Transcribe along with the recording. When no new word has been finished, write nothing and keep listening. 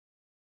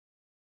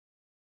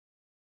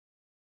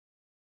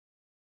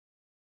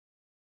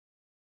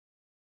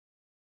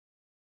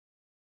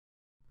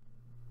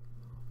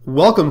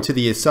Welcome to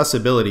the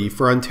Accessibility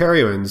for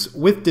Ontarians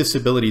with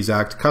Disabilities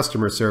Act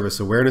Customer Service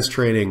Awareness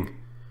Training.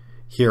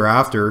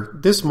 Hereafter,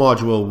 this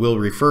module will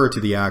refer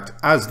to the Act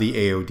as the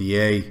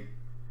AODA.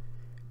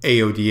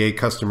 AODA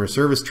Customer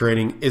Service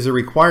Training is a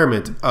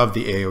requirement of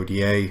the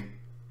AODA.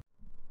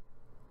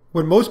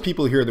 When most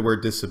people hear the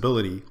word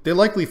disability, they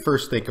likely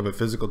first think of a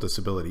physical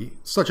disability,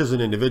 such as an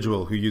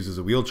individual who uses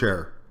a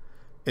wheelchair.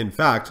 In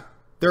fact,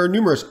 there are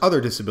numerous other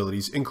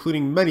disabilities,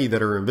 including many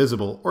that are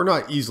invisible or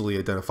not easily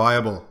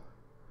identifiable.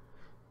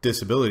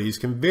 Disabilities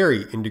can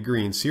vary in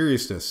degree and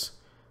seriousness.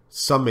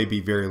 Some may be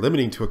very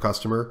limiting to a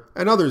customer,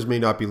 and others may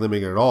not be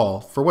limiting at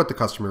all for what the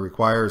customer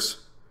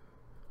requires.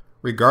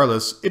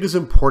 Regardless, it is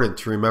important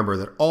to remember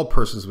that all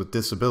persons with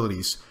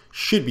disabilities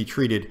should be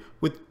treated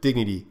with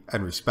dignity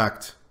and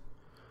respect.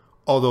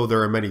 Although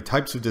there are many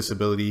types of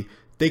disability,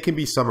 they can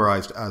be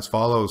summarized as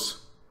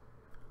follows: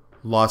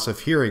 loss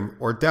of hearing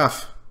or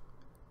deaf,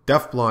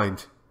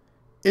 deafblind,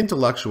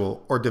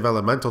 intellectual or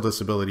developmental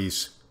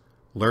disabilities,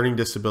 learning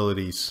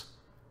disabilities,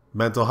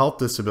 mental health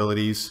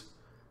disabilities,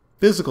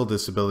 physical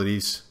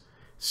disabilities,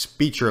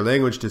 speech or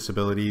language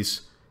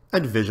disabilities,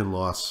 and vision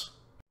loss.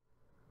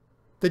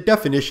 The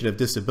definition of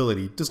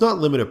disability does not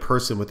limit a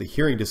person with a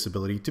hearing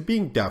disability to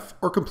being deaf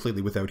or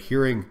completely without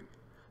hearing.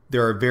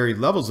 There are varied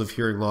levels of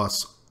hearing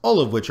loss, all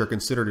of which are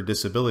considered a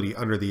disability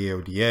under the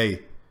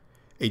AODA.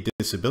 A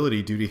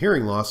disability due to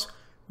hearing loss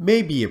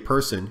may be a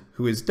person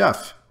who is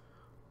deaf,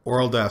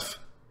 oral deaf,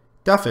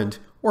 deafened,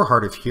 or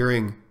hard of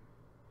hearing.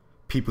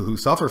 People who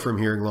suffer from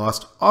hearing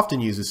loss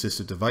often use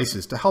assistive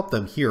devices to help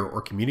them hear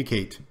or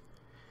communicate.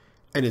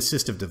 An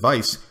assistive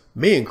device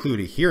may include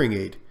a hearing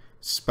aid,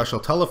 special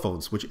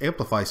telephones which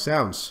amplify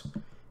sounds,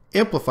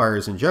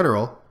 amplifiers in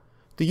general,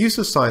 the use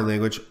of sign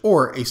language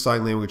or a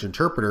sign language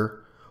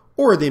interpreter,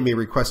 or they may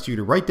request you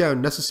to write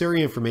down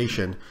necessary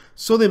information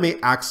so they may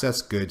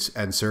access goods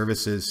and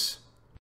services.